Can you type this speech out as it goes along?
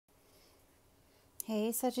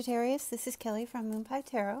Hey Sagittarius, this is Kelly from Moon Pie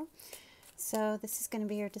Tarot. So this is going to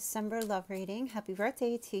be your December love reading. Happy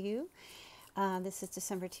birthday to you. This is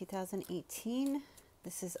December 2018.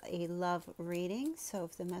 This is a love reading. So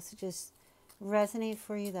if the messages resonate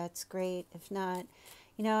for you, that's great. If not,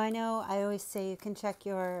 I know I always say you can check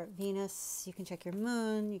your Venus, you can check your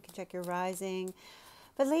moon, you can check your rising.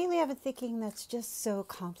 But lately I've been thinking that's just so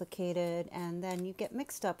complicated, and then you get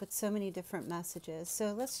mixed up with so many different messages.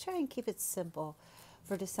 So let's try and keep it simple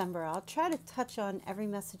for December. I'll try to touch on every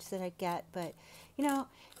message that I get, but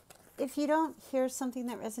if you don't hear something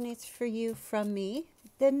that resonates for you from me,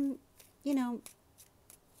 then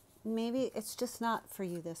maybe it's just not for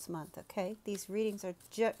you this month. Okay, these readings are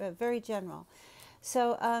very general.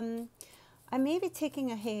 So I may be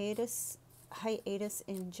taking a hiatus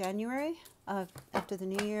in January after the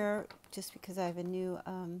new year, just because I have a new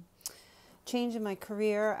change in my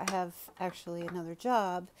career. I have actually another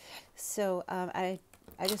job, so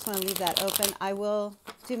I just want to leave that open. I will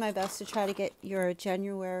do my best to try to get your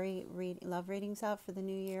January love readings out for the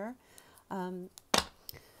new year.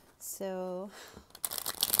 So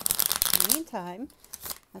in the meantime,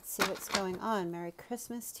 let's see what's going on. Merry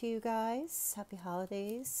Christmas to you guys. Happy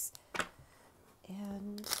holidays.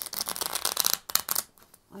 And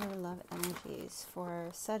what are love energies for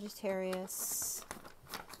Sagittarius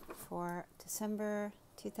for December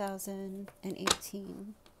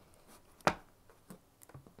 2018?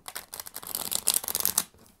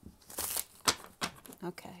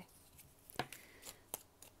 Okay.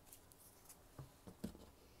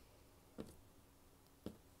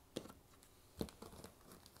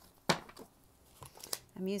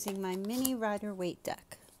 I'm using my mini Rider-Waite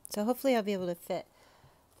deck. So hopefully I'll be able to fit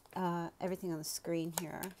everything on the screen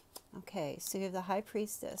here. Okay, so you have the High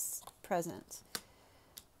Priestess present.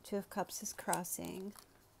 Two of Cups is crossing.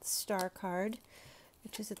 Star card,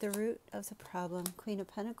 which is at the root of the problem. Queen of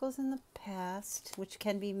Pentacles in the past, which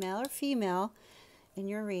can be male or female in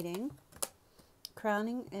your reading.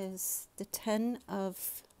 Crowning is the Ten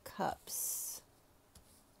of Cups.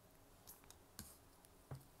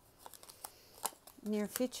 Near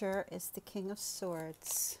future is the King of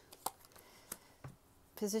Swords.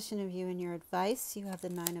 Position of you and your advice, you have the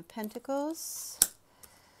Nine of Pentacles.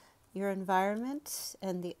 Your environment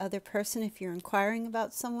and the other person, if you're inquiring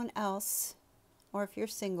about someone else, or if you're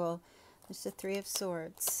single, there's the Three of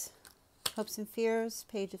Swords. Hopes and fears,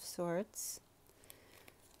 Page of Swords.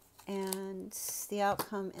 And the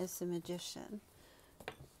outcome is the Magician.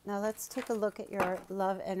 Now let's take a look at your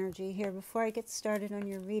love energy here before I get started on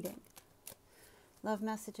your reading. Love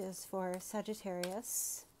messages for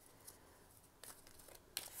Sagittarius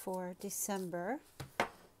for December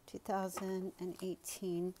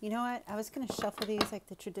 2018. You know what? I was going to shuffle these like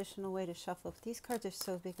the traditional way to shuffle, but these cards are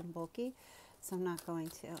so big and bulky, so I'm not going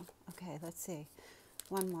to. Okay, let's see.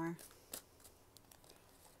 One more.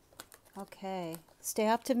 Okay. Stay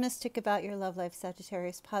optimistic about your love life,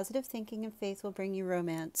 Sagittarius. Positive thinking and faith will bring you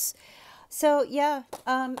romance. So, yeah,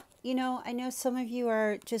 I know some of you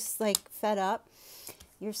are just like fed up.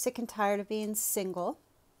 You're sick and tired of being single.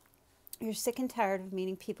 You're sick and tired of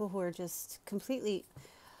meeting people who are just completely,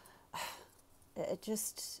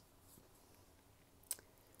 just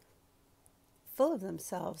full of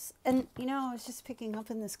themselves. And, I was just picking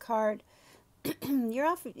up in this card. A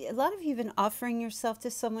lot of you have been offering yourself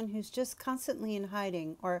to someone who's just constantly in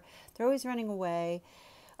hiding, or they're always running away.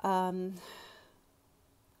 Or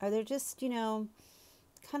they're just,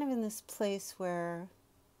 kind of in this place where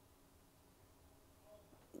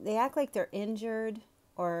they act like they're injured,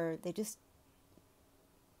 or they just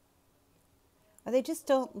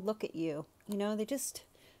don't look at you, they just,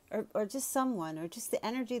 or just someone, or just the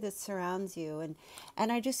energy that surrounds you.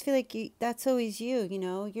 And I just feel like that's always you,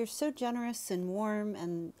 you're so generous and warm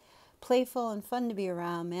and playful and fun to be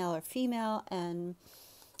around, male or female, and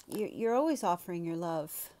you're always offering your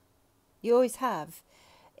love. You always have.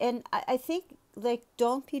 And I think, like,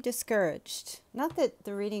 don't be discouraged. Not that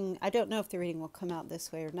the reading, I don't know if the reading will come out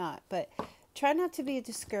this way or not, but try not to be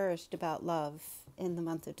discouraged about love in the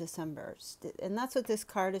month of December. And that's what this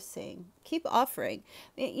card is saying. Keep offering.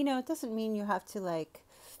 It doesn't mean you have to, like,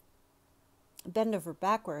 bend over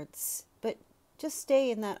backwards, but just stay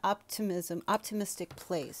in that optimistic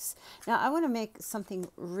place. Now, I want to make something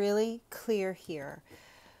really clear here.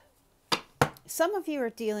 Some of you are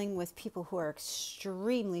dealing with people who are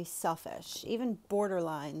extremely selfish, even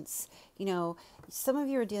borderlines. Some of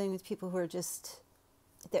you are dealing with people who are just,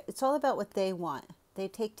 it's all about what they want. They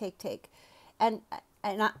take. And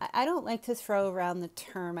I don't like to throw around the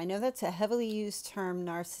term. I know that's a heavily used term,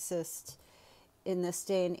 narcissist, in this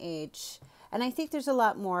day and age. And I think there's a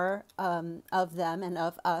lot more of them and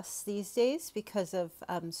of us these days because of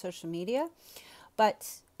social media.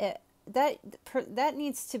 But that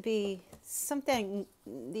needs to be something,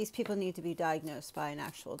 these people need to be diagnosed by an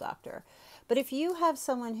actual doctor. But if you have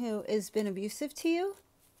someone who has been abusive to you,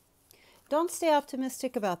 don't stay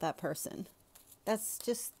optimistic about that person. That's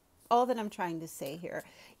just all that I'm trying to say here.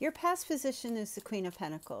 Your past position is the Queen of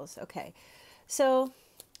Pentacles. Okay, so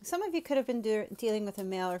some of you could have been dealing with a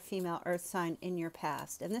male or female earth sign in your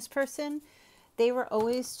past. And this person, they were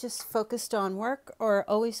always just focused on work or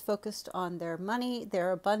always focused on their money,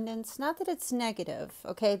 their abundance. Not that it's negative,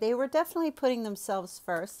 okay? They were definitely putting themselves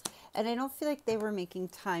first. And I don't feel like they were making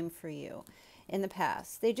time for you in the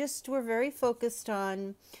past. They just were very focused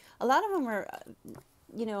on, a lot of them were,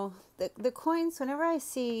 you know, the coins. Whenever I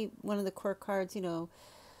see one of the court cards, you know,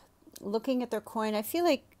 looking at their coin, I feel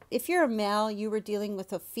like if you're a male, you were dealing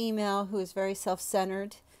with a female who is very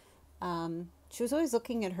self-centered. She was always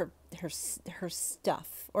looking at her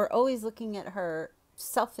stuff, or always looking at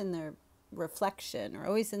herself in the reflection, or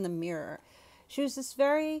always in the mirror. She was just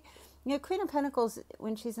very, you know, Queen of Pentacles,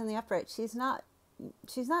 when she's in the upright, she's not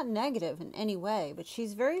negative in any way, but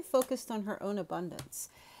she's very focused on her own abundance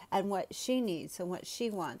and what she needs and what she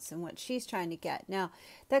wants and what she's trying to get. Now,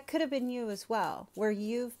 that could have been you as well, where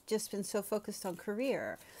you've just been so focused on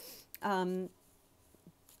career and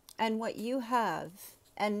what you have,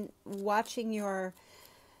 and watching your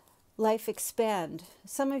life expand.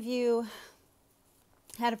 Some of you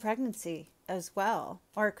had a pregnancy as well,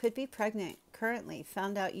 or could be pregnant currently,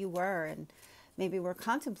 found out you were, and maybe were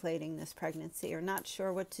contemplating this pregnancy, or not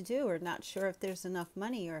sure what to do, or not sure if there's enough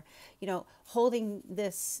money, or, you know, holding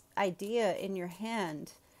this idea in your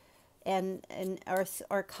hand and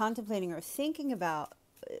or contemplating or thinking about,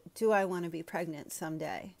 do I want to be pregnant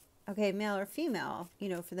someday? Okay, male or female, you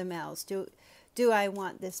know, for the males, do I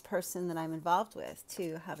want this person that I'm involved with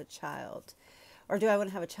to have a child, or do I want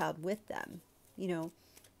to have a child with them, you know?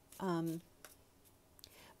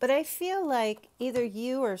 But I feel like either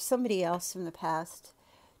you or somebody else from the past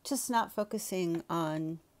just not focusing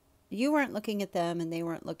on, you weren't looking at them and they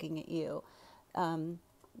weren't looking at you. One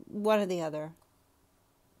or the other.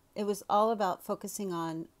 It was all about focusing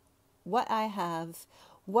on what I have,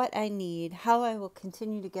 what I need, how I will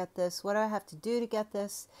continue to get this, what I have to do to get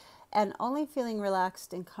this, and only feeling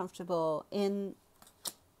relaxed and comfortable in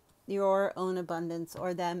your own abundance,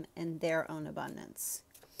 or them in their own abundance.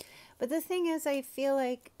 But the thing is, I feel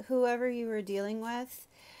like whoever you were dealing with,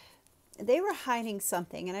 they were hiding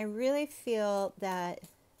something. And I really feel that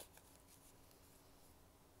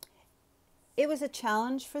it was a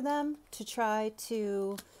challenge for them to try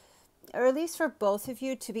to, or at least for both of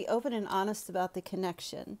you, to be open and honest about the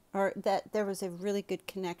connection, or that there was a really good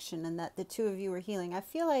connection and that the two of you were healing. I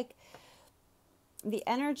feel like the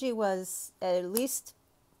energy was, at least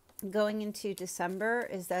going into December,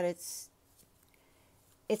 is that it's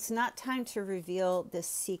not time to reveal this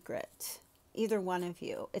secret, either one of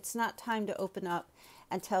you. It's not time to open up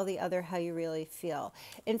and tell the other how you really feel.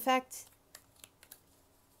 In fact,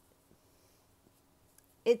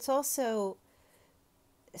 it's also,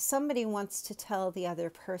 somebody wants to tell the other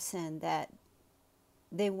person that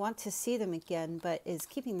they want to see them again, but is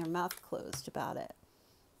keeping their mouth closed about it.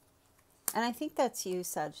 And I think that's you,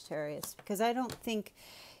 Sagittarius, because I don't think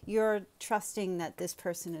you're trusting that this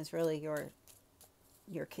person is really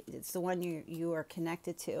it's the one you are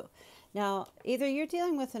connected to. Now, either you're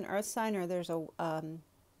dealing with an earth sign, or there's an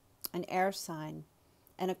air sign,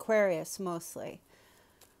 an Aquarius mostly.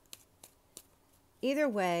 Either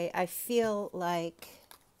way, I feel like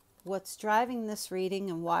what's driving this reading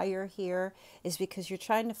and why you're here is because you're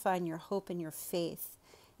trying to find your hope and your faith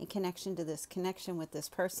in connection to this connection with this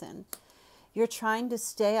person. You're trying to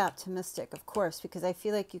stay optimistic, of course, because I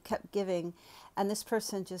feel like you kept giving and this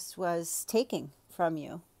person just was taking from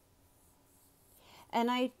you.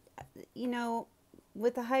 And I, you know,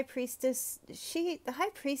 with the High Priestess, the High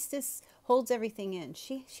Priestess holds everything in.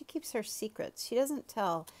 She keeps her secrets. She doesn't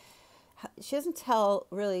tell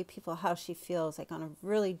really people how she feels, like on a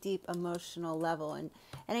really deep emotional level. And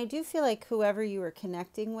I do feel like whoever you were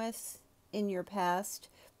connecting with in your past,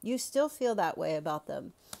 you still feel that way about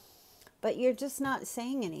them. But you're just not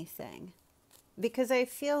saying anything, because I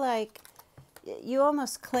feel like you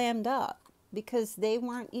almost clammed up because they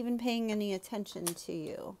weren't even paying any attention to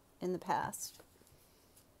you in the past.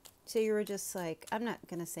 So you were just like, I'm not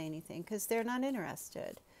going to say anything because they're not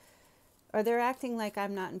interested. Or they're acting like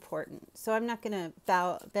I'm not important. So I'm not going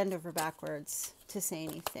to bend over backwards to say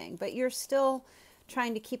anything. But you're still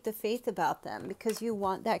trying to keep the faith about them because you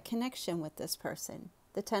want that connection with this person.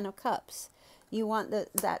 The Ten of Cups. You want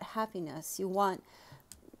that happiness. You want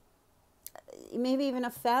maybe even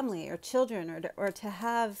a family or children, or to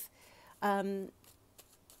have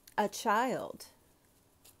a child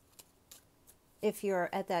if you're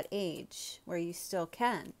at that age where you still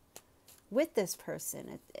can with this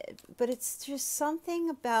person. But it's just something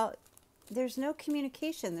about, there's no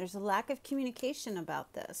communication. There's a lack of communication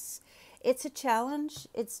about this. It's a challenge.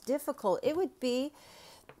 It's difficult. It would be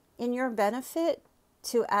in your benefit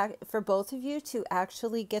to for both of you to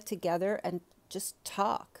actually get together and just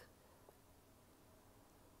talk.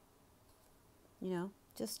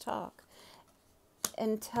 Just talk.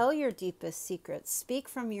 And tell your deepest secrets. Speak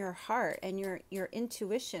from your heart and your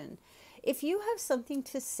intuition. If you have something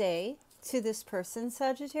to say to this person,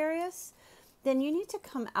 Sagittarius, then you need to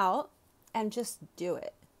come out and just do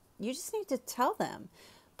it. You just need to tell them.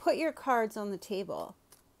 Put your cards on the table.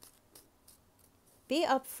 Be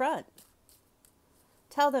upfront.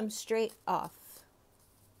 Tell them straight off.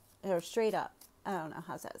 Or straight up. I don't know,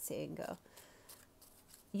 how's that saying go?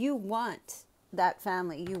 You want that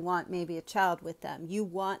family. You want maybe a child with them. You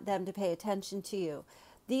want them to pay attention to you.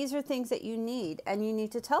 These are things that you need, and you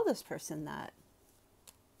need to tell this person that.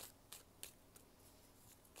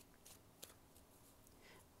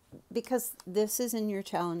 Because this is in your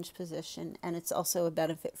challenge position, and it's also a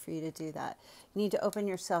benefit for you to do that. You need to open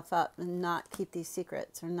yourself up and not keep these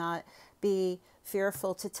secrets, or not be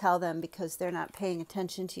fearful to tell them because they're not paying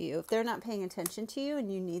attention to you. If they're not paying attention to you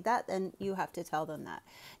and you need that, then you have to tell them that.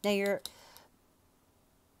 Now, your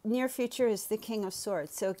near future is the King of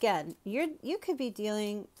Swords. So again, you could be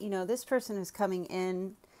dealing, this person is coming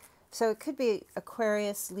in. So it could be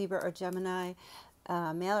Aquarius, Libra, or Gemini,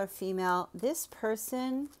 male or female. This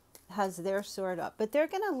person has their sword up, but they're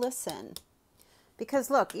going to listen. Because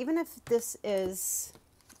look, even if this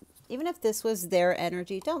was their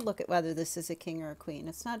energy, don't look at whether this is a king or a queen.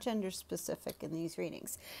 It's not gender specific in these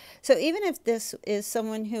readings. So even if this is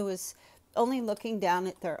someone who was only looking down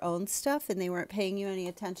at their own stuff and they weren't paying you any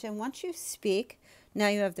attention, once you speak, now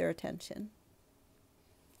you have their attention.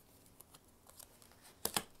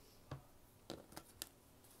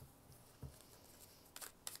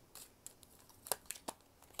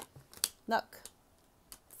 Look,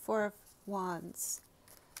 Four of Wands.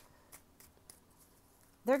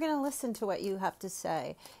 They're going to listen to what you have to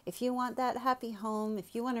say. If you want that happy home,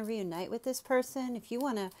 if you want to reunite with this person, if you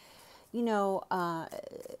want to,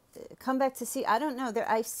 come back to see, I don't know.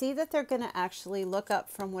 I see that they're going to actually look up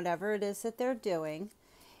from whatever it is that they're doing,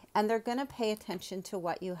 and they're going to pay attention to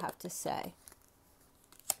what you have to say.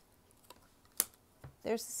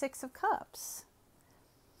 There's the Six of Cups.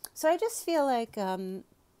 So I just feel like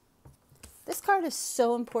this card is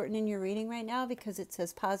so important in your reading right now because it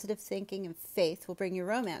says positive thinking and faith will bring you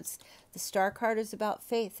romance. The Star card is about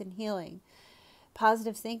faith and healing.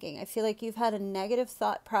 Positive thinking. I feel like you've had a negative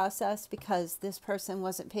thought process because this person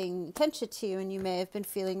wasn't paying attention to you and you may have been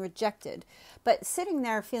feeling rejected. But sitting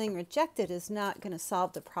there feeling rejected is not going to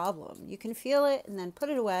solve the problem. You can feel it and then put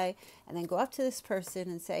it away and then go up to this person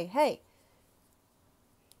and say, hey,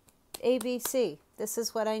 ABC, this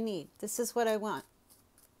is what I need. This is what I want.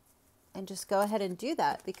 And just go ahead and do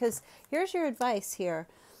that, because here's your advice here.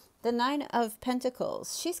 The Nine of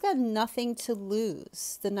Pentacles. She's got nothing to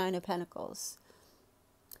lose, the Nine of Pentacles.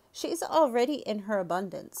 She's already in her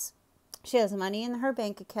abundance. She has money in her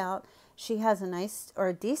bank account. She has a nice, or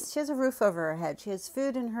a decent, she has a roof over her head. She has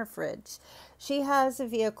food in her fridge. She has a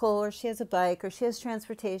vehicle, or she has a bike, or she has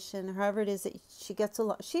transportation, however it is that she gets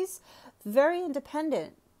along. She's very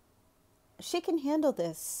independent. She can handle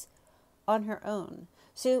this on her own.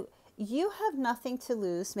 So you have nothing to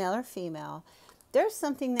lose, male or female. There's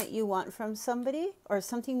something that you want from somebody, or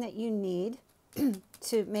something that you need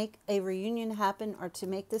to make a reunion happen, or to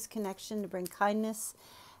make this connection, to bring kindness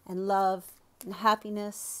and love and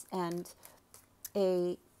happiness, and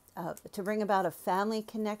to bring about a family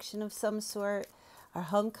connection of some sort, or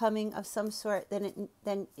homecoming of some sort.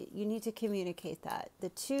 Then you need to communicate that. The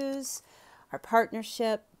twos are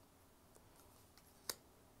partnership.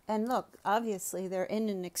 And look, obviously they're in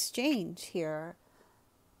an exchange here.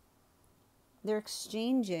 They're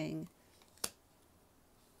exchanging.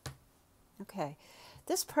 Okay.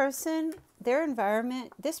 This person, their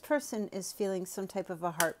environment, this person is feeling some type of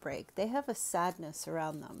a heartbreak. They have a sadness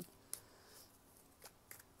around them.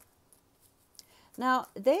 Now,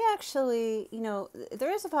 they actually,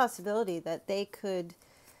 there is a possibility that they could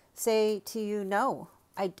say to you, no,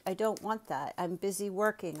 I don't want that. I'm busy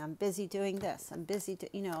working. I'm busy doing this. I'm busy,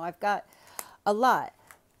 I've got a lot.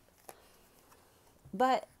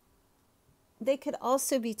 But they could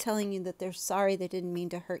also be telling you that they're sorry, they didn't mean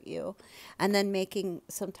to hurt you, and then making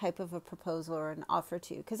some type of a proposal or an offer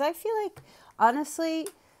to you. Because I feel like, honestly,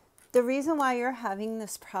 The reason why you're having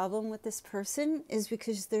this problem with this person is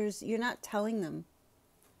because you're not telling them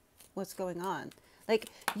what's going on. Like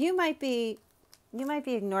you might be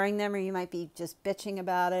ignoring them, or you might be just bitching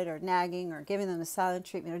about it or nagging or giving them the silent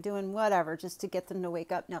treatment or doing whatever just to get them to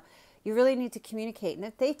wake up. No, you really need to communicate. And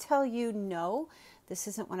if they tell you, no, this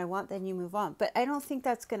isn't what I want, then you move on. But I don't think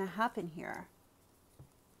that's going to happen here.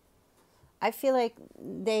 I feel like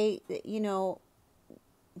they,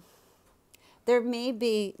 there may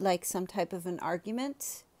be like some type of an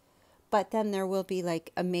argument, but then there will be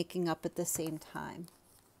like a making up at the same time.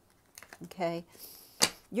 Okay.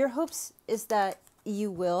 Your hopes is that you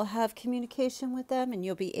will have communication with them and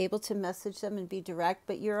you'll be able to message them and be direct,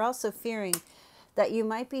 but you're also fearing that you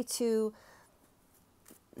might be too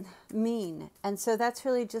mean. And so that's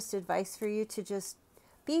really just advice for you to just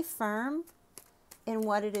be firm in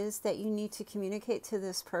what it is that you need to communicate to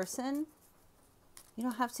this person. You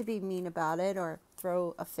don't have to be mean about it or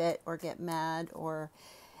throw a fit or get mad or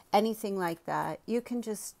anything like that. You can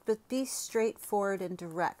just be straightforward and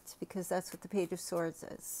direct, because that's what the Page of Swords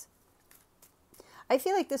is. I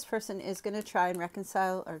feel like this person is going to try and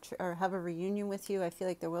reconcile or have a reunion with you. I feel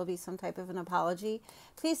like there will be some type of an apology.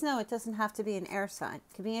 Please know it doesn't have to be an air sign.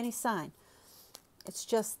 It could be any sign. It's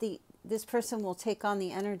just this person will take on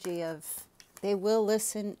the energy of, they will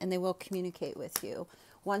listen and they will communicate with you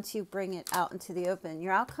once you bring it out into the open.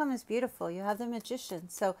 Your outcome is beautiful. You have the Magician.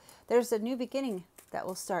 So there's a new beginning that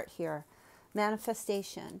will start here.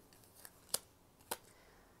 Manifestation.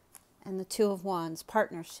 And the Two of Wands,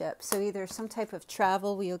 partnership. So either some type of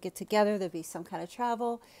travel where you'll get together, there'll be some kind of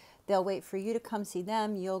travel. They'll wait for you to come see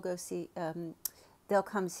them. You'll go see, they'll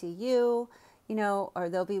come see you, or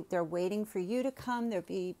they're waiting for you to come. There'll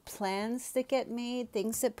be plans that get made,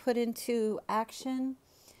 things that put into action.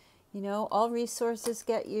 All resources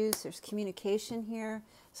get used. There's communication here.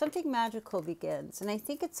 Something magical begins. And I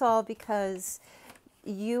think it's all because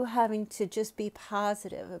you having to just be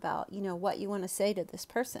positive about, what you want to say to this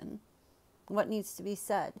person, what needs to be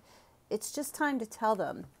said. It's just time to tell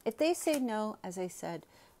them. If they say no, as I said,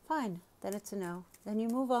 fine, then it's a no. Then you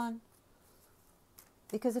move on.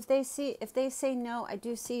 Because if they say no, I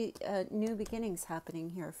do see new beginnings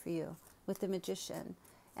happening here for you with the Magician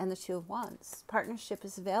and the Two of Wands. Partnership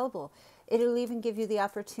is available. It'll even give you the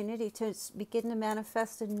opportunity to begin to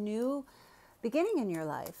manifest a new beginning in your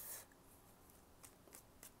life.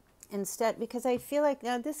 Instead, because I feel like,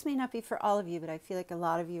 now this may not be for all of you, but I feel like a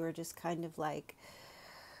lot of you are just kind of like,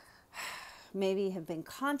 maybe have been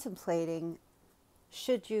contemplating,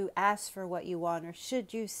 should you ask for what you want, or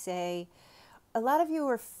should you say, a lot of you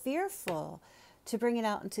are fearful to bring it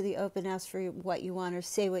out into the open, ask for what you want, or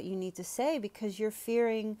say what you need to say, because you're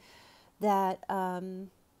fearing that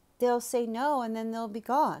they'll say no and then they'll be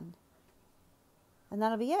gone. And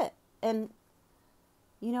that'll be it. And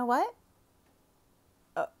you know what?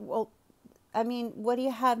 Well, I mean, what do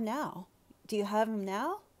you have now? Do you have them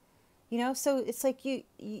now? So it's like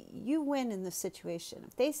you win in this situation.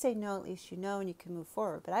 If they say no, at least you know and you can move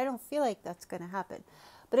forward. But I don't feel like that's going to happen.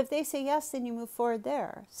 But if they say yes, then you move forward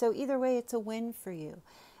there. So either way, it's a win for you.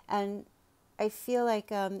 And I feel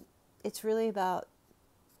like it's really about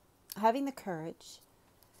having the courage.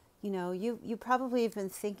 You probably have been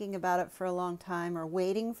thinking about it for a long time or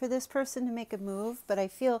waiting for this person to make a move. But I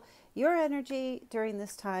feel your energy during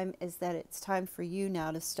this time is that it's time for you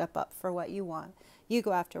now to step up for what you want. You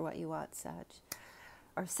go after what you want,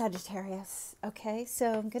 Sagittarius. Okay,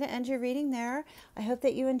 so I'm going to end your reading there. I hope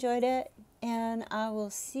that you enjoyed it. And I will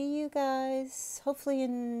see you guys hopefully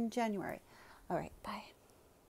in January. All right, bye.